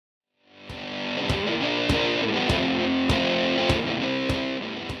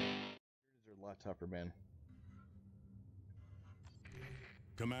tougher, man.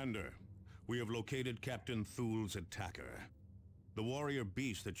 Commander, we have located Captain Thul's attacker. The warrior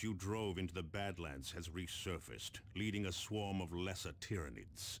beast that you drove into the Badlands has resurfaced, leading a swarm of lesser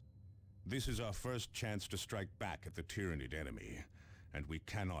Tyranids. This is our first chance to strike back at the Tyranid enemy, and we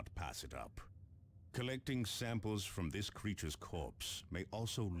cannot pass it up. Collecting samples from this creature's corpse may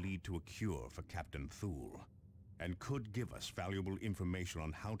also lead to a cure for Captain Thul, and could give us valuable information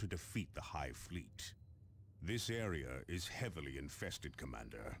on how to defeat the Hive Fleet. This area is heavily infested,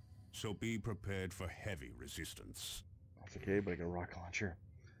 Commander, so be prepared for heavy resistance. That's okay, but I got a rocket launcher.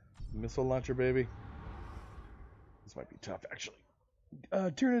 Missile launcher, baby. This might be tough, actually.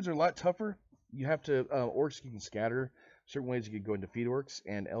 Tyranids are a lot tougher. You have to, orcs you can scatter. Certain ways you can go and defeat orcs,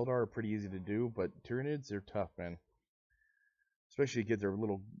 and Eldar are pretty easy to do, but Tyranids, they're tough, man. Especially to get their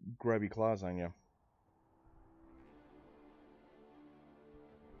little grubby claws on you.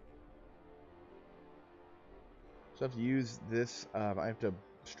 So I have to use this, I have to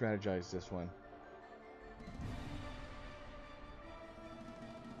strategize this one.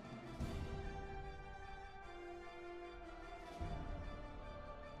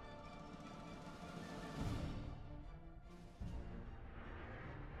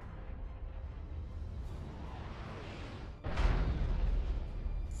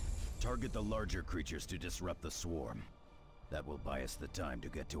 Target the larger creatures to disrupt the swarm. That will buy us the time to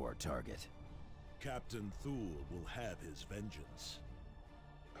get to our target. Captain Thul will have his vengeance.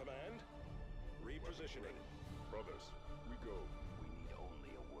 Command, repositioning. Brothers, we go. We need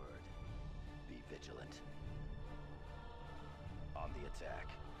only a word. Be vigilant. On the attack.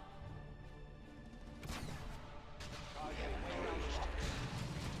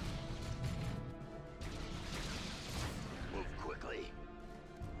 Move quickly.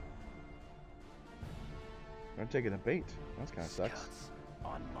 I'm taking a bait. That kind of sucks. Scouts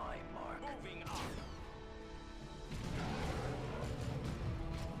on my mark. Moving up.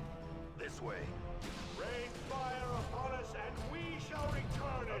 This way. Rain fire upon us and we shall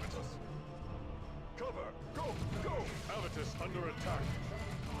return it. Cover. Go. Go. Avitus under attack.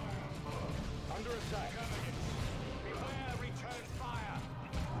 Under attack. Beware return fire.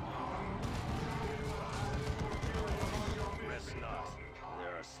 Rest not.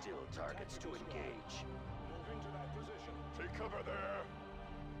 There are still targets to engage. Move into that position. Take cover there.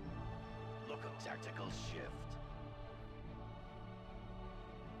 Look of tactical shift.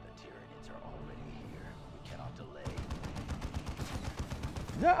 The Tyranids are already here. We cannot delay.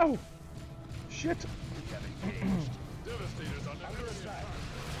 No! Shit! We have engaged. Devastators under attack.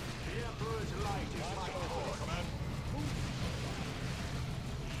 The Emperor's light is my call. Command.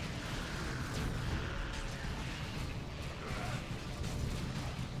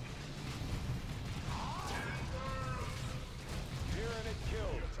 Tyranid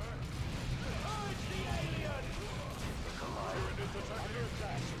killed. Urge the alien! Tyranids under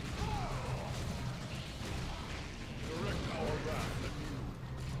attack. Direct our wrath at you.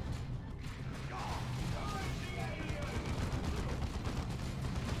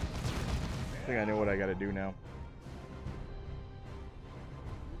 I think I know what I gotta do now.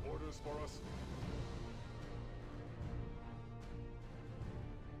 Orders for us.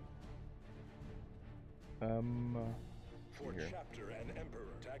 For here. Chapter and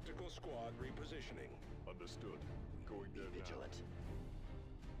Emperor. Tactical squad repositioning. Understood. Going Be there vigilant.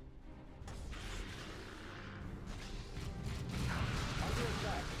 now. Under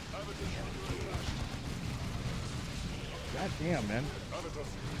attack. Avitus under attack. God damn, man.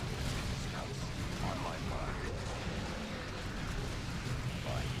 Avitus. On my mark.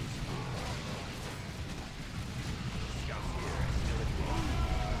 By his Scouts here. Still engaged.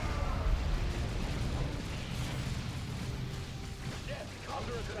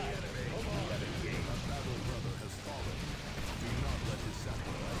 Under attack. We have engaged. A battle brother has fallen. Do not let his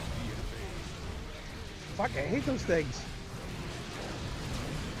sacrifice be in vain. Fuck, I hate those things.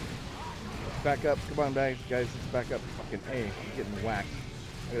 Back up. Come on, guys. Let's back up. Fucking A. I'm getting whacked.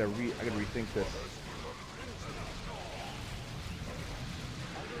 I gotta rethink this.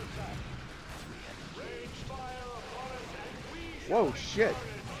 Whoa, shit.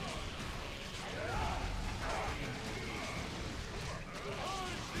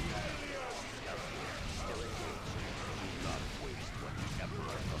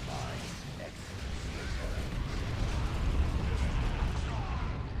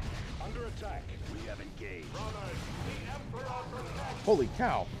 Under attack. We have engaged. Brothers, the Emperor protects. Holy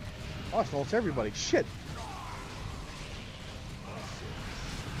cow. Lost almost everybody. Shit.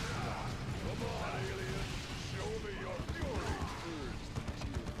 Show me your fury.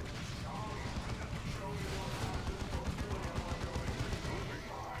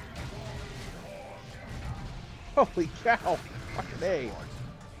 Holy cow! Fucking A. Little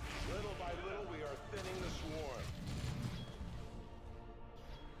by little, we are thinning the swarm.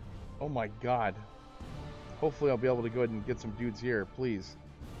 Oh my god. Hopefully I'll be able to go ahead and get some dudes here, please.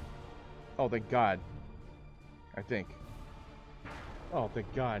 Oh, thank god. I think. Oh,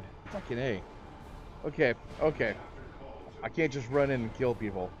 thank god. Fucking A. Okay, okay. I can't just run in and kill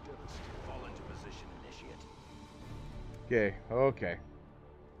people. Fall into position, initiate. Okay, okay.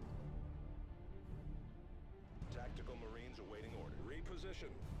 Tactical Marines awaiting order. Reposition.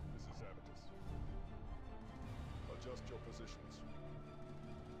 This is Avitus. Adjust your positions.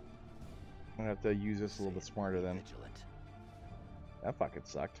 I'm gonna have to use this a little bit smarter then. Vigilant. That fucking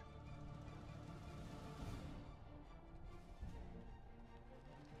sucked.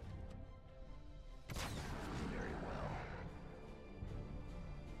 Very well.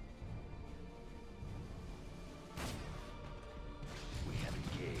 We have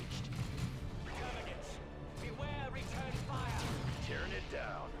engaged. Terminates! Beware return fire! Tearing it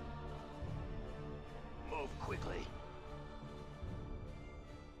down. Move quickly.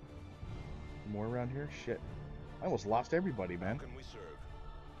 More around here? Shit. I almost lost everybody, man. How can we serve?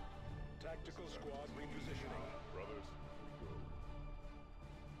 Tactical squad repositioning. Brothers, we go.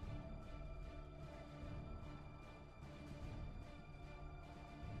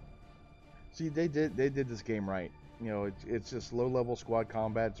 See, they did this game right. You know, it's just low level squad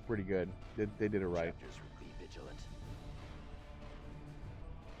combat. It's pretty good. They did it right. Chapters, be vigilant.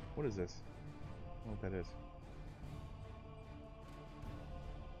 What is this? I don't know what that is.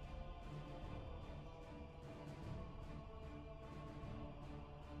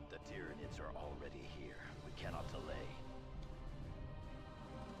 The Tyranids are already here. We cannot delay.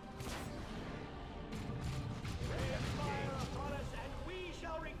 Fire upon us and we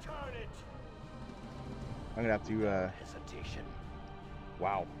shall return it! I'm gonna have to. Hesitation.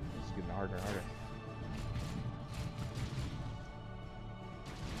 Wow, this is getting harder and harder.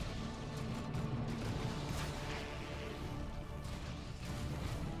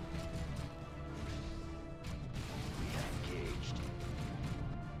 We have engaged.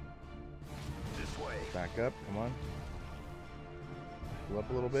 This way. Back up, come on. Go up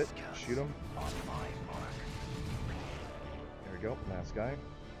a little bit. Scouts Shoot him. on my mark. There we go. Last guy.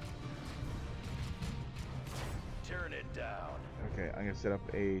 Turn it down. Okay, I'm gonna set up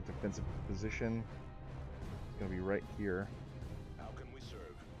a defensive position. It's gonna be right here. How can we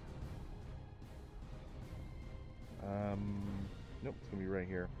serve? Nope, it's gonna be right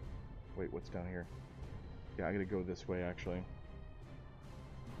here. Wait, what's down here? Yeah, I gotta go this way actually.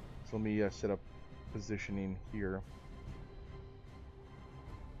 So let me set up positioning here.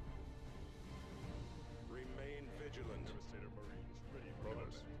 Remain vigilant. Devastator Marines, ready.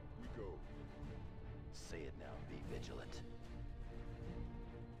 Brothers, we go. Say it now. Be vigilant.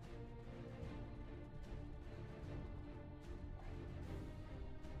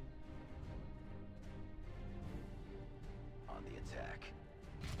 On the attack.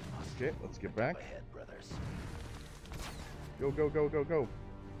 Okay, let's get back. Ahead, brothers. Go, go, go, go, go.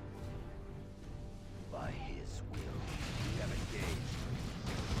 By his will, we have engaged.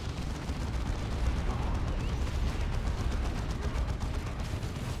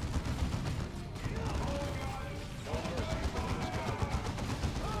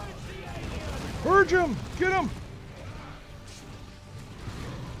 Purge him! Get him!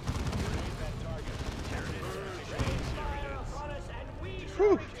 Fire upon us and we shall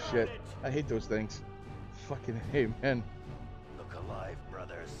Whew, return shit. it! I hate those things. Fucking hey, man. Look alive,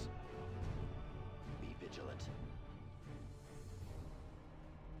 brothers. Be vigilant.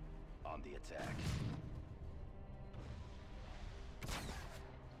 On the attack.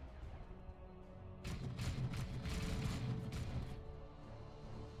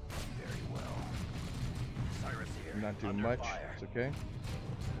 Very well. Cyrus here. I'm not doing Under much. fire. It's okay.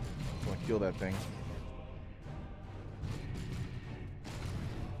 I want to kill that thing.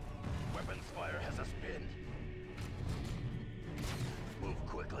 Weapons fire has us pinned. Move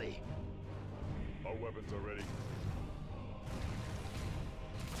quickly. Our weapons are ready.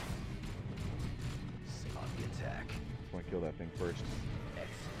 On the attack. I want to kill that thing first. X.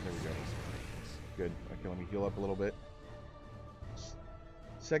 There we go. Space Marines. Good. Okay, let me heal up a little bit.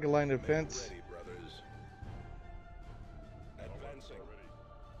 Second line of defense. Ready, brothers. Advancing. Ready.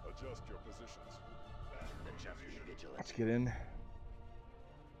 Adjust your positions. The chapter be vigilant. Let's get in.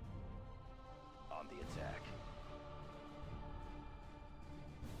 On the attack.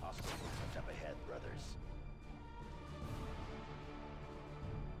 Hostile movement up ahead, brothers.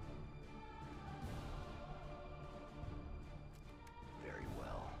 Very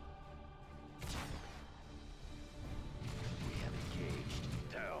well. We have engaged.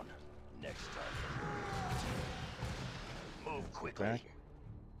 Down. Next time. back.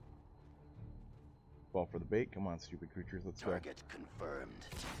 Fall for the bait. Come on, stupid creatures. Let's go. Target confirmed.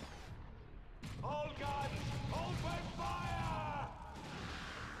 All guns, open fire!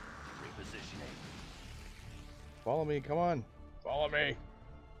 Repositioning. Follow me. Come on. Follow me.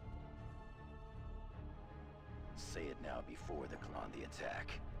 Say it now before on the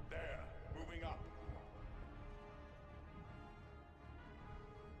attack. There, moving up.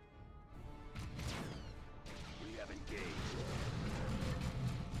 We have engaged.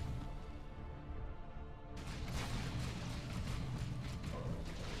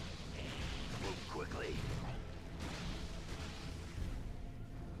 Move quickly.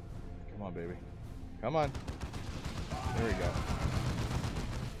 Come on, baby. Come on. There we go.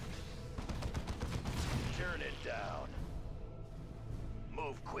 Turn it down.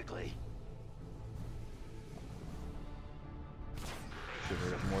 Move quickly. Should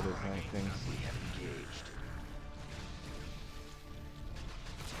have more of those nice things. We have engaged.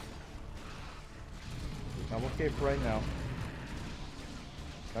 I'm okay for right now.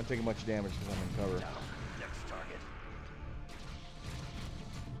 Not taking much damage because I'm in cover. Down. Next target.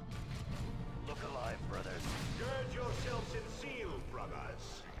 Look alive, brothers. Gird yourselves in seal,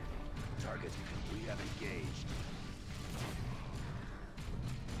 brothers. Target, we have engaged.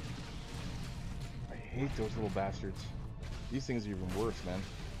 I hate those little bastards. These things are even worse, man.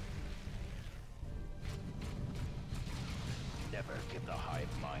 Never give the hive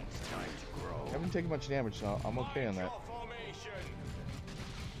minds time to grow. I haven't taken much damage, so I'm okay on that. Your formation.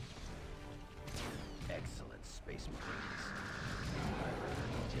 Excellent, Space Marines.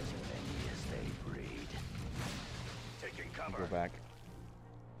 Just many as they breed. Taking I'll cover. go back.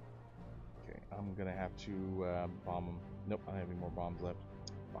 Okay, I'm gonna have to bomb them. Nope, I don't have any more bombs left.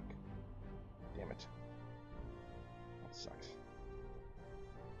 Fuck. Damn it. That sucks.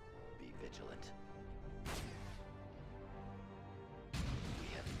 Be vigilant. We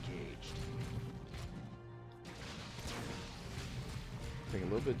have engaged. Taking a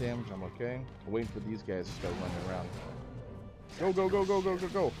little bit of damage, I'm okay. I'm waiting for these guys to start running around. Go, go, go, go, go, go,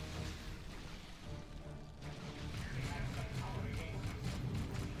 go!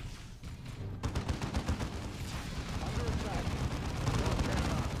 Under attack.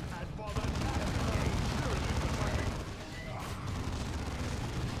 And for the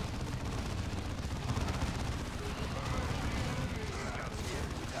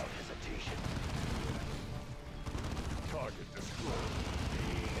Without hesitation. Target destroyed.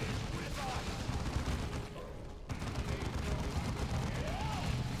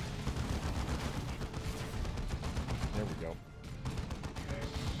 There we go.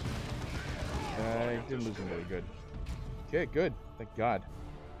 I didn't lose anybody good. Okay, good. Thank God.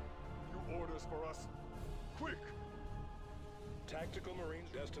 New orders for us. Quick. Tactical Marines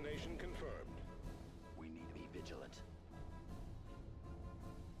destination confirmed. We need to be vigilant.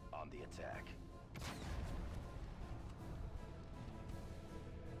 On the attack.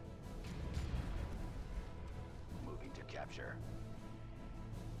 Moving to capture.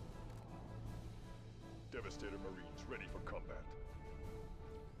 Devastator Marines ready for combat.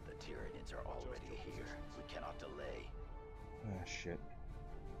 The Tyranids are already here. We cannot delay. Ah, shit.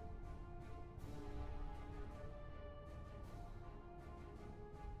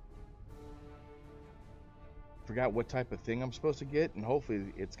 Forgot what type of thing I'm supposed to get, and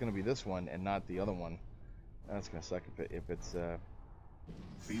hopefully it's going to be this one and not the other one. That's going to suck if it's Field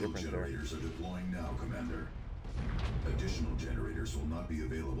different there. generators are deploying now, Commander. Additional generators will not be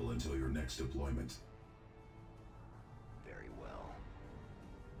available until your next deployment. Very well.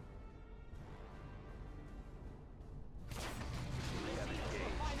 We have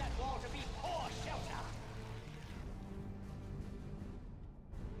engaged. Find that wall to be poor shelter.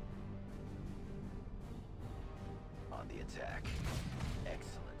 On the attack.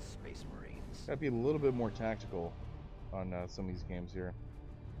 Excellent, Space Marines. Gotta be a little bit more tactical on some of these games here.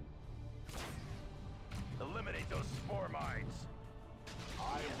 Eliminate those spore mines.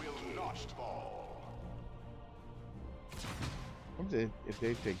 I will not fall. What if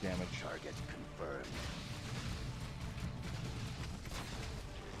they take damage? Target confirmed.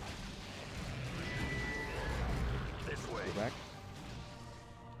 This way. Go back.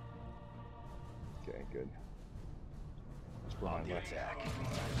 Okay, good. Just On behind the left. attack.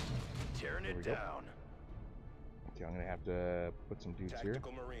 Tearing There it we go. down. Okay, I'm gonna have to put some dudes here.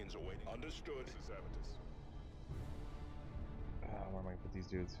 Tactical Marines awaiting. Understood. This is Avitus. Where am I gonna put these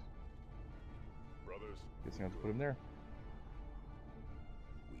dudes? Brothers. Guess I have to put them there.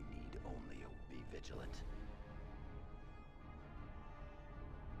 We need only be vigilant.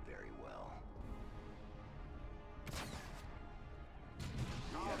 Very well.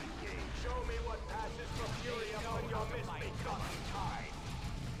 We have engaged. Show me what passes for fury upon your misbegotten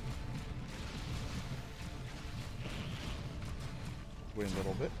Wait a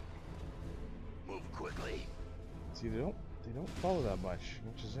little bit. Move quickly. See, they don't follow that much,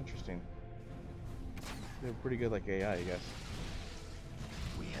 which is interesting. They're pretty good like AI, I guess.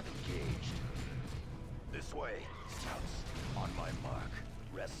 We have engaged. This way, scouts. On my mark.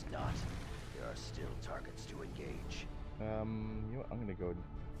 Rest not. There are still targets to engage. You know what? I'm gonna go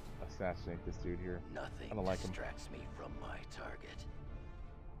assassinate this dude here. Nothing I don't like him. distracts me from my target.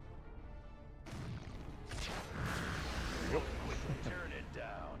 Yep. Turn it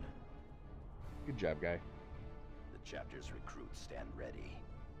down. Good job, guy. The chapter's recruits stand ready.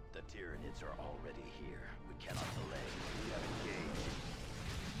 The Tyranids are already here. We cannot delay. We have engaged.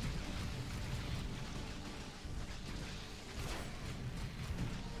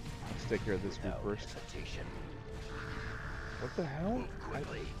 Let's take care of this group Without first. hesitation. What the hell? Move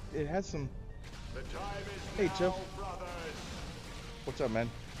quickly. It has some. The time is Hey, now, Jeff. brothers. What's up, man?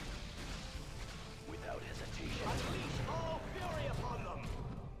 Without hesitation. Unleash all fury upon them!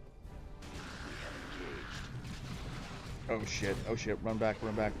 We have engaged. Oh shit! Oh shit! Run back!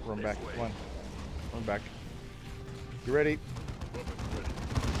 Run back! Run This back! way. Come on! Run back! You ready? Weapons ready.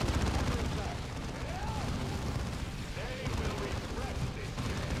 They will regret this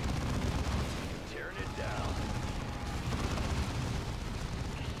day. Tearing it down.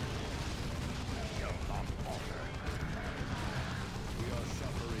 Shall not falter. We are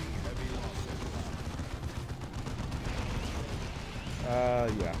suffering heavy losses.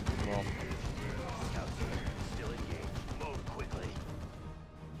 Yeah. Well, Scouts still engaged. Move quickly.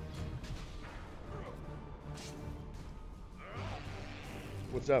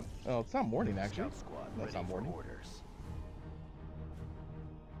 what's up? Oh, it's not morning actually. Scout squad That's ready not for morning. orders.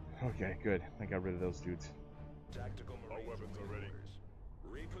 Okay, good. I got rid of those dudes. Tactical Marines. All weapons are ready.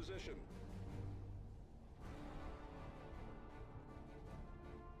 Reposition.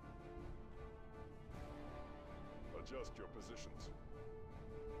 Adjust your positions.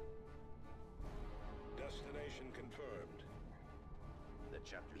 Destination confirmed. The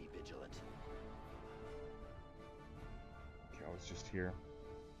chapter be vigilant. Okay, I was just here.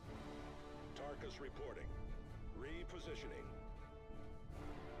 Tarkus reporting. Repositioning.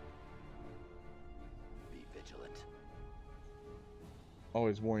 Be vigilant.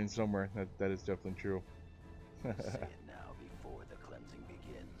 Always warning somewhere. That is definitely true. Say it now before the cleansing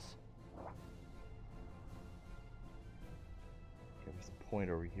begins. Okay, there's a point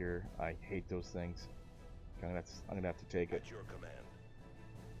over here. I hate those things. I'm gonna have to take it. At your command.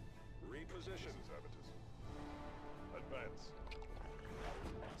 Reposition. Advance.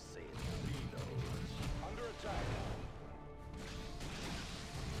 Say it. Under attack.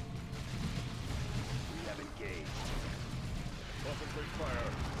 We have engaged. Weapons fire.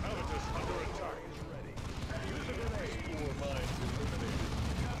 Avitus under attack. Ready. Use a grenade. Four mines eliminated.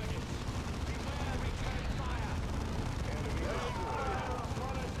 Beware return fire! Enemy destroyed.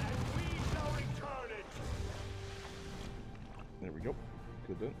 Upon us, and we shall return it! There we go.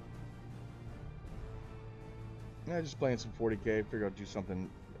 Good then. Yeah, just playing some 40k. Figure I'd do something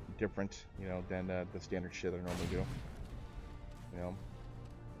different, you know, than the standard shit I normally do. You know.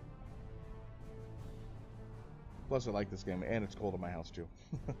 Plus, I like this game, and it's cold in my house too.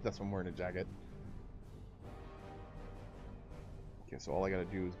 That's why I'm wearing a jacket. Okay, so all I gotta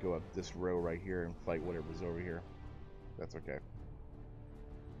do is go up this row right here and fight whatever's over here. That's okay.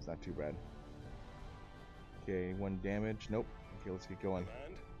 It's not too bad. Okay, 1 damage. Nope. Okay, let's get going.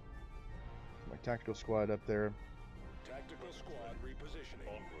 Command. My tactical squad up there. Tactical squad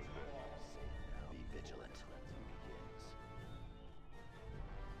repositioning. Be vigilant.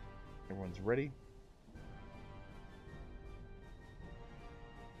 Everyone's ready.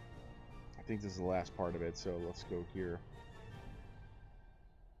 I think this is the last part of it, so let's go here.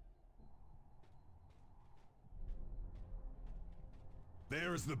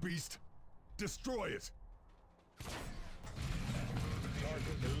 There's the beast. Destroy it.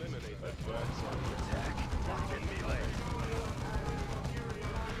 Target eliminated. Advance. Attack. Locked in melee.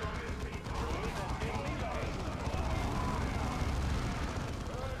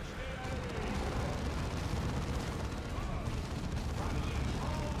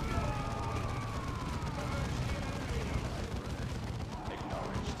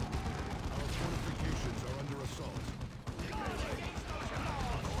 Acknowledged. Our fortifications are under assault.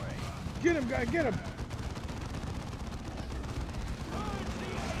 Get him, guy! Get him!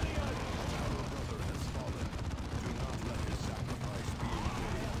 Brother has fallen. Do not let his sacrifice be in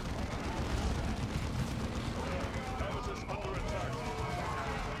vain. Avitus under attack.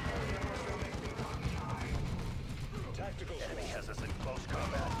 Tactical Enemy squad. has us in close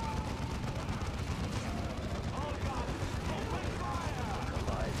combat.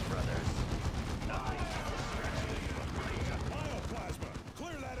 Collide, brothers. Nothing can distract me from my Bioplasma.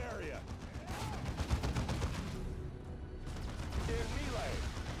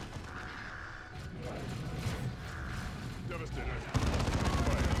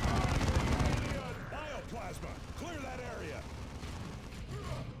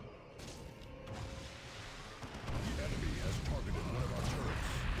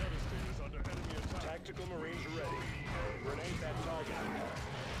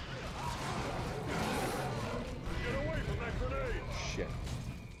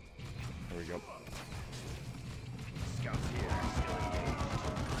 There we go. Scouts here still engaged.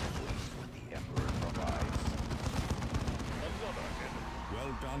 What the Emperor provides. Another enemy.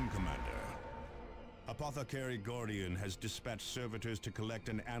 Well done, Commander. Apothecary Gordian has dispatched servitors to collect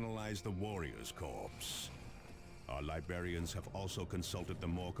and analyze the warrior's corpse. Our librarians have also consulted the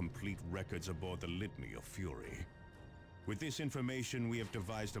more complete records aboard the Litany of Fury. With this information, we have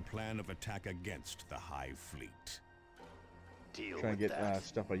devised a plan of attack against the Hive Fleet. Deal Trying to with get that.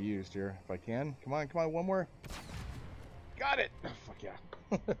 stuff I used here, if I can. Come on, one more. Got it! Oh, fuck yeah.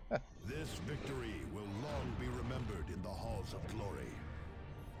 This victory will long be remembered in the halls of glory.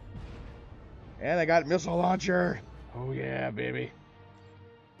 And I got missile launcher! Oh yeah, baby.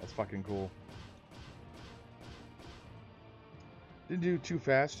 That's fucking cool. Didn't do too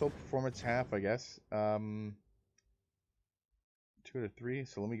fast, so performance half, I guess. 2 out of 3,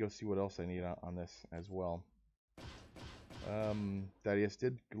 so let me go see what else I need on this as well. Thaddeus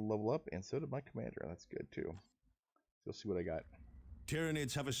did level up, and so did my commander. That's good too. So let's see what I got.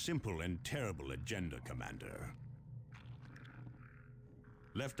 Tyranids have a simple and terrible agenda, Commander.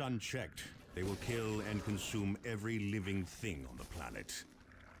 Left unchecked, they will kill and consume every living thing on the planet.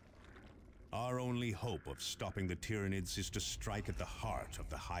 Our only hope of stopping the Tyranids is to strike at the heart of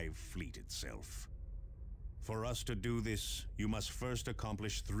the Hive Fleet itself. For us to do this, you must first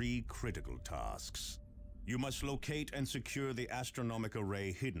accomplish 3 critical tasks. You must locate and secure the astronomic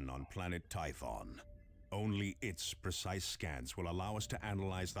array hidden on planet Typhon. Only its precise scans will allow us to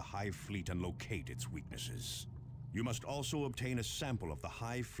analyze the Hive Fleet and locate its weaknesses. You must also obtain a sample of the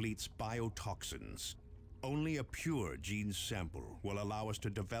Hive Fleet's biotoxins. Only a pure gene sample will allow us to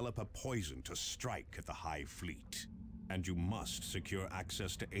develop a poison to strike at the Hive Fleet. And you must secure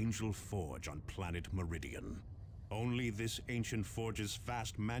access to Angel Forge on planet Meridian. Only this ancient forge's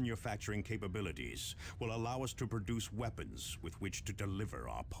vast manufacturing capabilities will allow us to produce weapons with which to deliver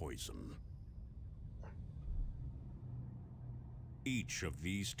our poison. Each of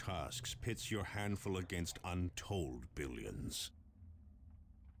these tasks pits your handful against untold billions.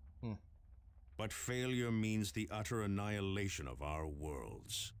 But failure means the utter annihilation of our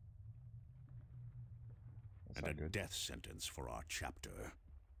worlds. That's And a not good. death sentence for our chapter.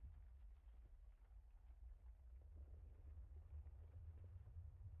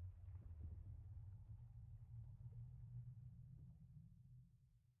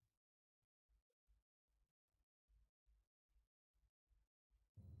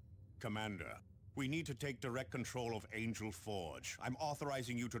 Commander, we need to take direct control of Angel Forge. I'm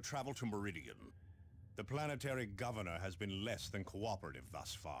authorizing you to travel to Meridian. The planetary governor has been less than cooperative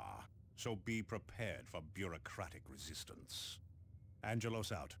thus far, so be prepared for bureaucratic resistance.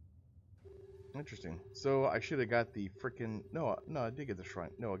 Angelos out. Interesting. So I should have got the frickin' no, I did get the shrine.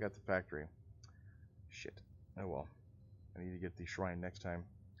 No, I got the factory. Shit. Oh well. I need to get the shrine next time.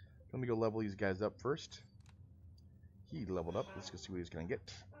 Let me go level these guys up first. He leveled up. Let's go see what he's gonna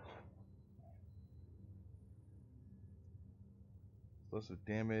get. Explosive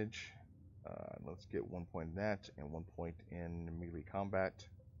damage. Let's get 1 point in that and 1 point in melee combat.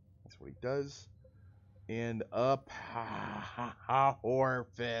 That's what he does. And a power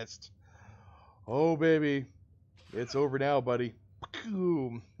fist. Oh baby, it's over now, buddy.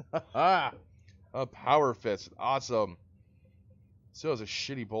 Boom. A power fist. Awesome. Still has a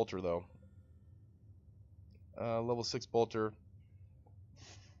shitty bolter though. Level 6 bolter.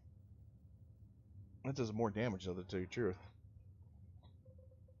 That does more damage though, to tell you the truth.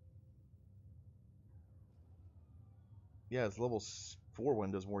 Yeah, it's level 4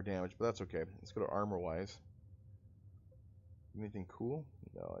 one does more damage, but that's okay. Let's go to armor wise. Anything cool?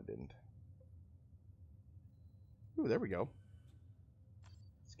 No, I didn't. Ooh, there we go.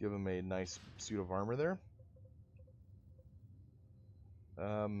 Let's give him a nice suit of armor there.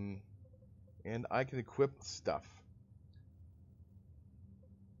 And I can equip stuff.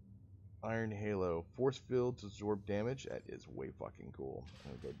 Iron Halo. Force field to absorb damage. That is way fucking cool.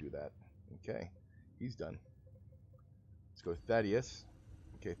 I'm gonna go do that. Okay. He's done. Let's go with Thaddeus.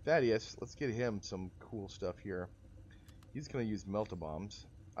 Okay, Thaddeus. Let's get him some cool stuff here. He's gonna use melt-a-bombs.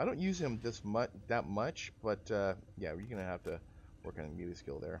 I don't use him that much, but yeah, you're gonna have to work on a melee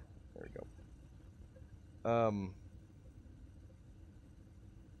skill there. There we go.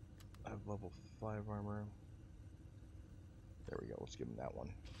 I have level 5 armor. There we go. Let's give him that one.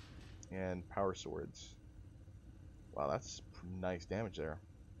 And power swords. Wow, that's nice damage there.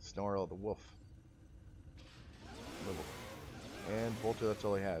 Snarl of the wolf. And bolter. That's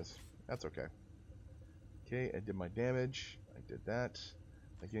all he has. That's okay. Okay, I did my damage. I did that.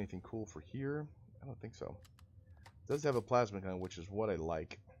 Did I get anything cool for here? I don't think so. It does have a plasma gun, which is what I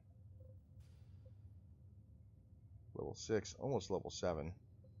like. Level 6, almost level 7.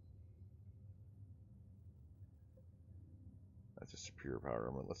 That's a superior power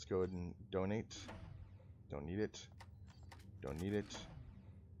armor. Let's go ahead and donate. Don't need it. Don't need it.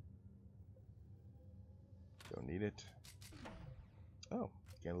 Don't need it. Oh,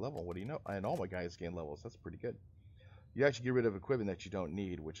 gain a level. What do you know? And all my guys gain levels. That's pretty good. You actually get rid of equipment that you don't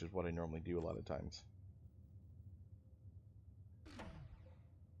need, which is what I normally do a lot of times.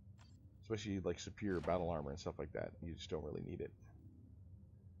 Especially like superior battle armor and stuff like that. You just don't really need it.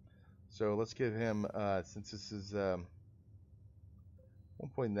 So let's give him, since this is 1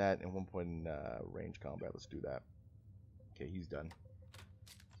 point in that and 1 point in range combat, let's do that. Okay, he's done.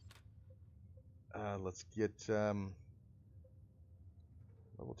 Let's get level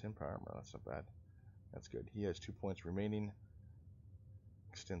 10 power armor. That's not bad. That's good. He has 2 points remaining.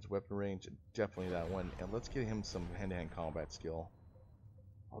 Extends weapon range. Definitely that one. And let's get him some hand-to-hand combat skill.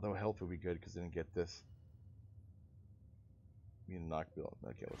 Although health would be good because I didn't get this. Me and knock build.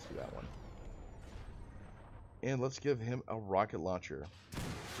 Okay, let's do that one. And let's give him a rocket launcher.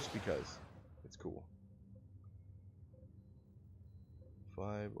 Just because. It's cool.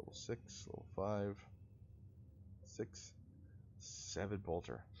 5, level 6, level 5, 6, 7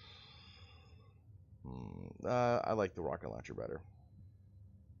 bolter. I like the rocket launcher better.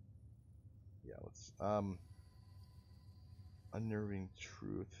 Yeah, let's unnerving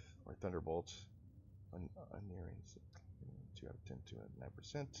truth or thunderbolt. Unnerving 2 out of 10, 2 out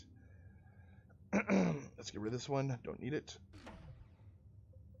of 9%. Let's get rid of this one. Don't need it.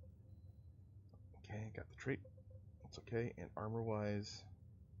 Okay, got the trait. That's okay. And armor wise,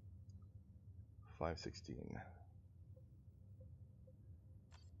 516.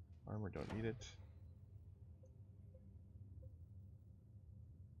 Armor, don't need it.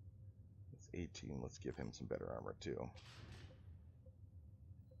 It's 18. Let's give him some better armor too.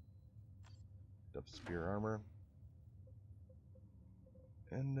 Dump spear armor.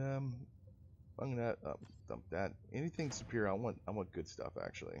 And I'm gonna dump that. Anything superior, I want good stuff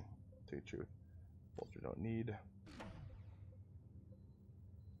actually. To tell you the truth. Bolter don't need.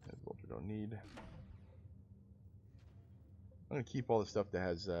 And bolter don't need. I'm gonna keep all the stuff that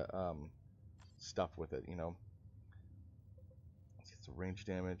has stuff with it, you know. Let's get some range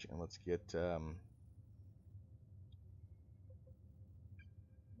damage, and let's get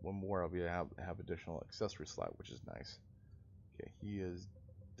one more. I'll be have additional accessory slot, which is nice. Okay, he is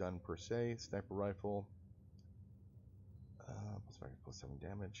done per se. Sniper rifle. Plus 7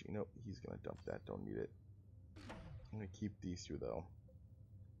 damage. You know, he's gonna dump that. Don't need it. I'm gonna keep these two though.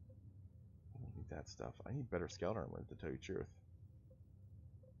 I don't need that stuff. I need better scout armor, to tell you the truth.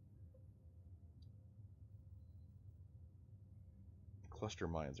 Cluster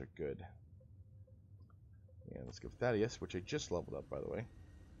mines are good. Yeah, let's give Thaddeus, which I just leveled up, by the way.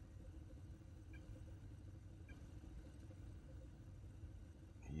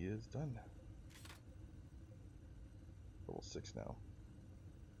 He is done. Level 6 now.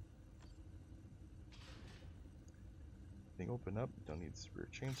 Thing open up. Don't need spear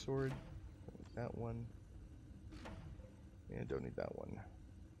chainsword. Don't need that one. And don't need that one.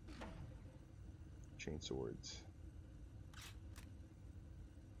 Chainswords.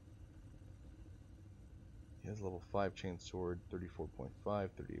 He has level 5 chainsword, 34.5, 38.5.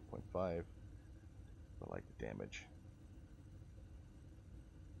 I like the damage.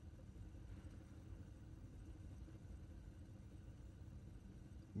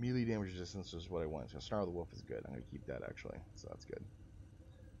 Melee damage resistance is what I want. So Snarl the Wolf is good. I'm going to keep that actually. So that's good.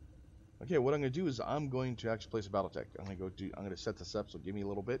 Okay, what I'm going to do is I'm going to actually place a battle tech. I'm going to set this up, so give me a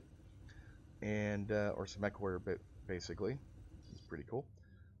little bit. And, or some mech warrior bit, basically. This is pretty cool.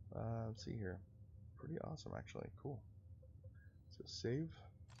 Let's see here. Pretty awesome, actually. Cool. So save.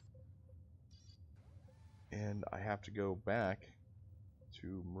 And I have to go back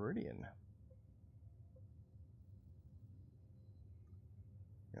to Meridian.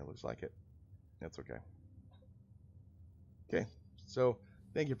 Yeah, looks like it. That's okay. Okay, so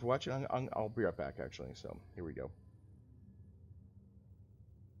thank you for watching. I'll be right back, actually. So here we go.